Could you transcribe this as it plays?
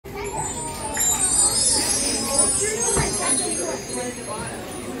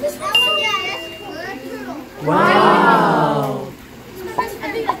Wow!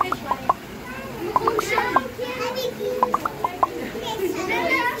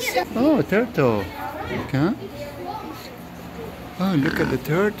 Oh, turtle. Okay. Oh, look at the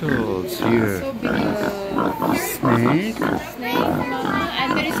turtles here. So big. Snake. Snake, Mama. And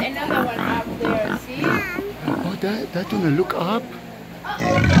there is another one up there, see? Oh, that one. Look up.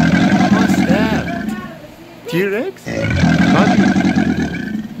 What's that? T-Rex? Barbi.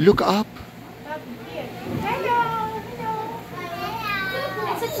 Look up.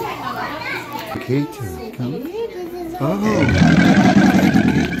 Gator, come. Oh, gator.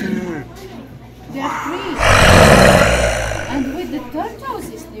 They are three. And with the turtles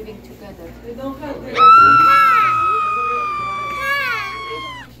is living together.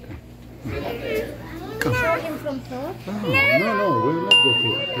 Come. Show him from top. Oh, no, we'll not go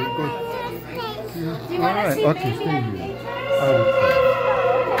here. We'll go. Do you All want to right, see okay, baby? stay here.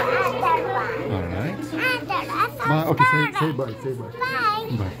 All right. Bye. Okay, say bye. Say bye.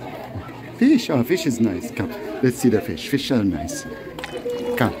 Bye. Okay. Fish. Oh, fish is nice. Come, let's see the fish. Fish are nice.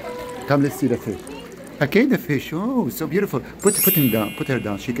 Come, let's see the fish. Okay, the fish. Oh, so beautiful. Put him down. Put her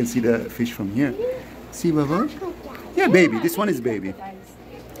down. She can see the fish from here. See, Baba? Yeah, baby. This one is baby.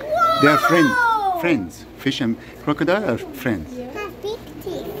 They are friends. Fish and crocodile are friends.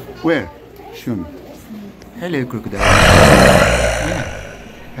 Where? Show me. Hello, crocodile. Yeah.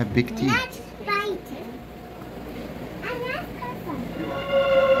 Have big teeth.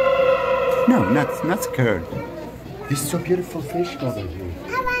 No, not scared. This is so beautiful fish over here.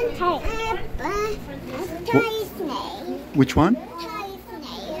 Which one?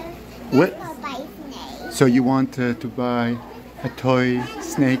 What? So you want to buy a toy,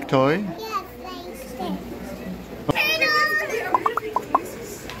 snake toy?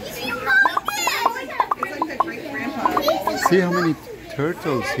 See how many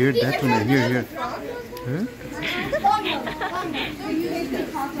turtles here, that one, here. Huh?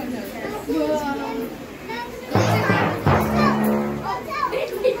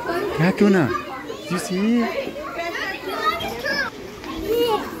 Katuna, do you see it?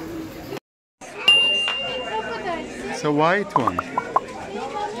 It's a white one.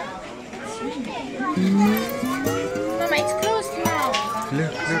 Mama, it's closed now.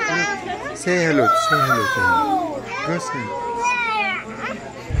 Look. Say hello to him. Go say.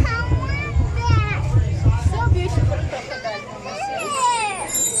 So beautiful crocodile, Mama.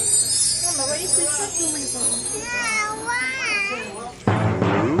 Mama, where is the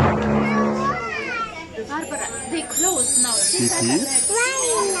Barbara, they closed now. See?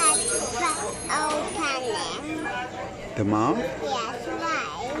 The mouth? Yes,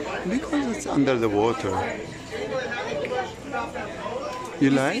 why? Because it's under the water. You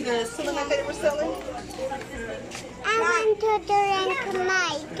like? The cinnamon that we're selling? I want to drink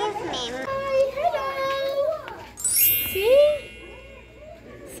my. Give me. Hello. See?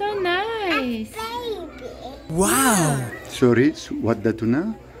 So nice. Baby. Wow! Sorry, what the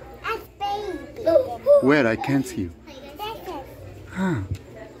tuna? A baby. Where? I can't see you. This is Huh.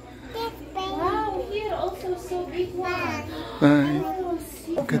 this baby. Wow, here also so big one.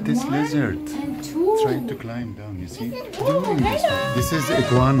 Look at this lizard. And two. Trying to climb down, you see? Doing this one. This is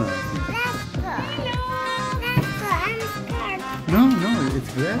iguana. Let's go. I'm scared. No,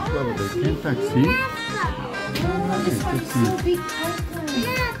 it's red color. They can't touch. See? Oh, this one is so big.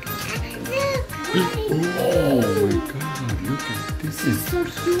 Oh my God! Look at this. Is So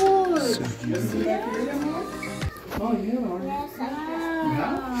cute. so beautiful. Wow.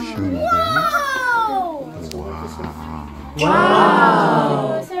 Show me that. Wow.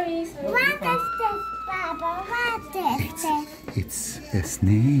 Oh, sorry. What is this, Baba? What is this? It's a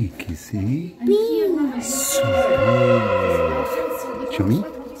snake, you see? Big. So big.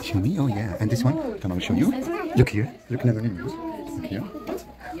 Show me. Oh yeah. And this one? Come on, I'll show you. Look here. Look another news. Look here.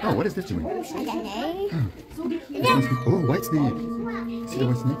 Oh, what is this doing? I don't know. Oh, white snake. See the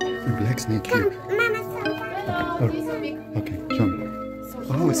white snake? The black snake here. Mama, Okay, show me.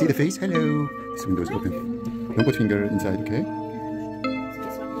 Oh, see the face? Hello. This window is open. Don't put finger inside, okay?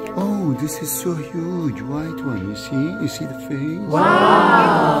 Oh, this is so huge. White one. You see the face?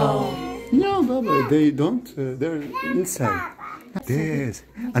 Wow. No, Baba, they don't. They're inside. This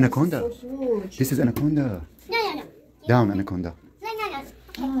anaconda. This is anaconda. No. Down anaconda. No.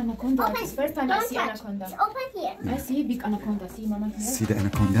 Oh, anaconda. It's first time I Don't see touch. anaconda. It's open here. I see big anaconda. See, Mama here. See the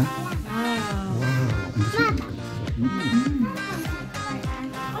anaconda? Wow. Wow.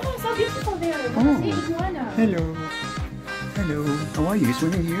 Oh, so beautiful there. Oh. See, iguana. Hello. How are you?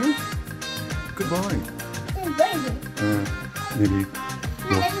 Swimming here? Good boy. It's baby. Maybe.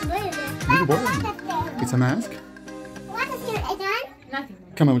 No, it's baby. Little boy. It's a mask? What is here again?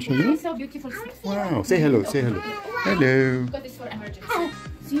 Come, I will show you. It's so beautiful. Wow. Say hello. Say hello. Hello. Got this for emergency.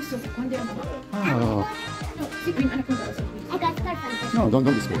 See, so Oh. I got perfect. No, don't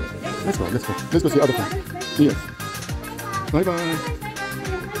be scared. Let's go. Let's go. Let's go see other things. Yes. Bye bye.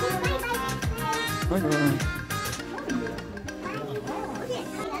 Bye bye.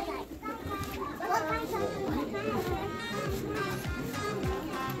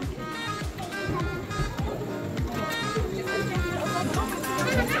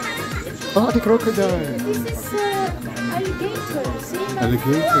 Oh, the crocodile. this is alligator. See,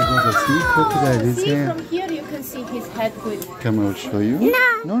 Alligator, Baba. See, crocodile is see here. from here you can see his head good. Come, I will show you.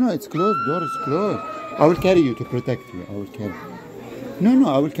 No, no, it's closed. Door is closed. I will carry you to protect you. I will carry. No,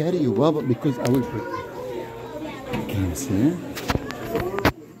 I will carry you, Baba, because I will protect. Can you see?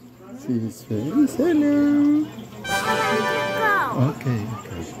 See his face? Hello. Okay.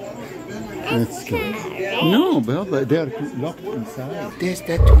 Let's go. No, Baba, they are locked inside. There's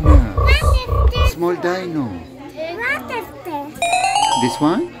that tuna. Small dino. What is this? This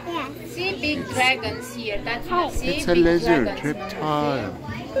one? Yeah. See big dragons here. That's what. See It's a big lizard, dragons. reptile.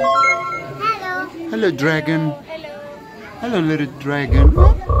 Hello. Hello, dragon. Hello. Hello, little dragon.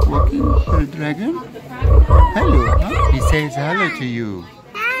 Walking, little dragon. Hello. Huh? He says hello to you.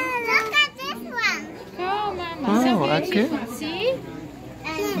 Look at this one. Oh, Mama. Oh, So okay. beautiful. See? Oh.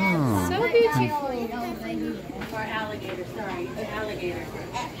 So beautiful. Or alligator, sorry, an alligator.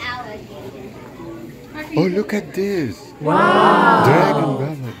 Oh, look at this. Wow. Dragon,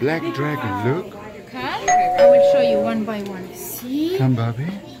 Baba. Black dragon. Look. Come. I will show you one by one. See? Come, Bobby.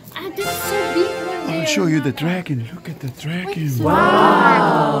 Ah, that's so big one I there. will show you the dragon. Look at the dragon. I saw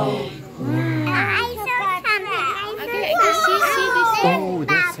something. Okay, see this one? Oh,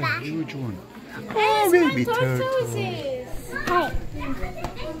 that's a huge one. Oh, baby turtle. Tortoises. Hello.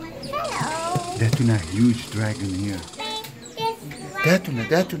 That one, a huge dragon here. That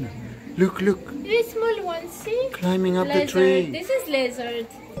one. Look. This small one, see? Climbing up the Lizard. tree. This is lizard.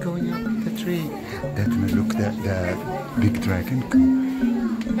 Going up the tree. That one, look, the big dragon.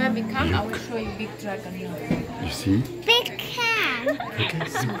 Baby, come. I will show you big dragon here. You see? Big cat. Okay,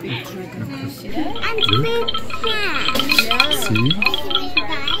 see? You see that? And big cat. Yeah. See? Big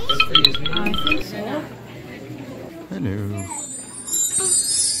guys. I think so. Hello.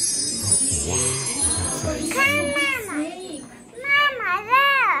 Come, Mama. Mama,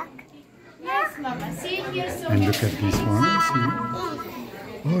 look. Yes, Mama. See here, so And look at this one. See?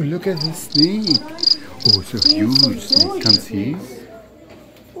 Oh, look at this snake. Oh, so huge snake. Come see.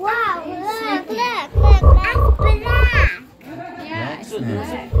 Wow, look. That's black. yeah, it's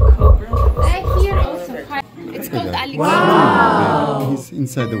Snake. here also. It's called alligator. Wow. He's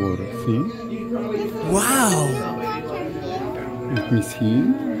inside the water. See? Let me see.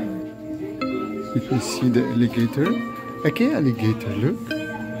 Let me see the alligator. Okay, alligator, look.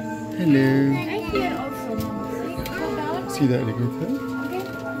 Hello. Right here also, Mama. See? Go down. See the alligator? Okay.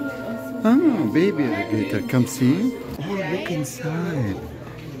 Ah, baby alligator. Come see. Oh, look inside.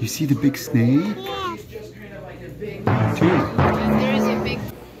 You see the big snake? Too. And there is a big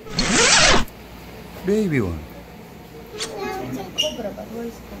Baby one. cobra, but where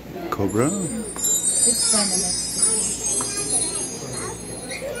is cobra? Cobra? It's venomous.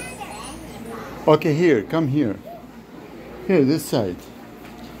 Okay, here. Come here. Here, this side.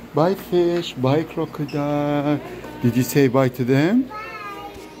 Bye fish, bye crocodile. Did you say bye to them?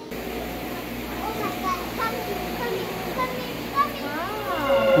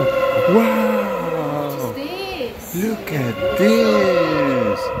 Wow! This Look at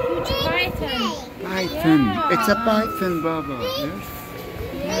this! huge python. Python. It's a python, Baba. Yes.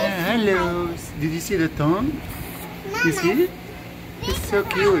 Yeah, hello. Did you see the tongue? You see it? It's so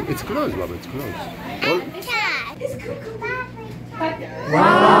cute. It's closed, Baba. It's closed. Oh,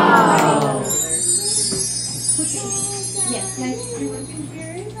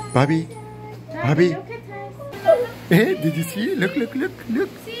 Bobby. Bobby. Hey, did you see? Look.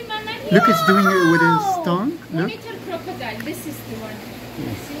 See, Mama, here. Look, it's doing it with his tongue. Look. Monitor crocodile. This is the one.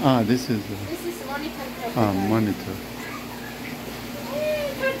 Ah, this is This is monitor crocodile. monitor.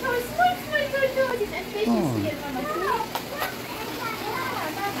 Turtles, small turtles. And fishes Oh. here, Mama.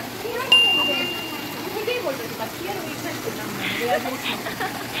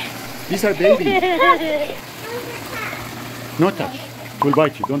 These are babies. No touch. It will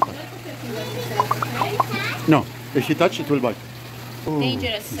bite you. Don't touch. No. If you touch, it will bite. Oh.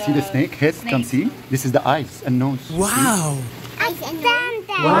 Dangerous, You see the snake head? Come see. This is the eyes and nose. Wow. I stand there.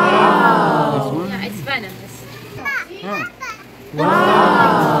 This one. Yeah, it's venomous.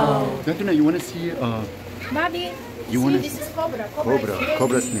 Wow. Don't you want to see Bobby, You see, wanna- this is cobra.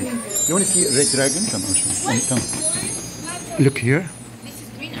 cobra snake? You want to see red dragon? Come on, show me. Come. Look here. This is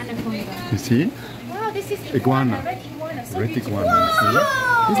You see? Wow, this is Iguana. red iguana. So Red beautiful. iguana. You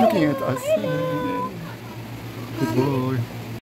see? He's looking at us. Good boy.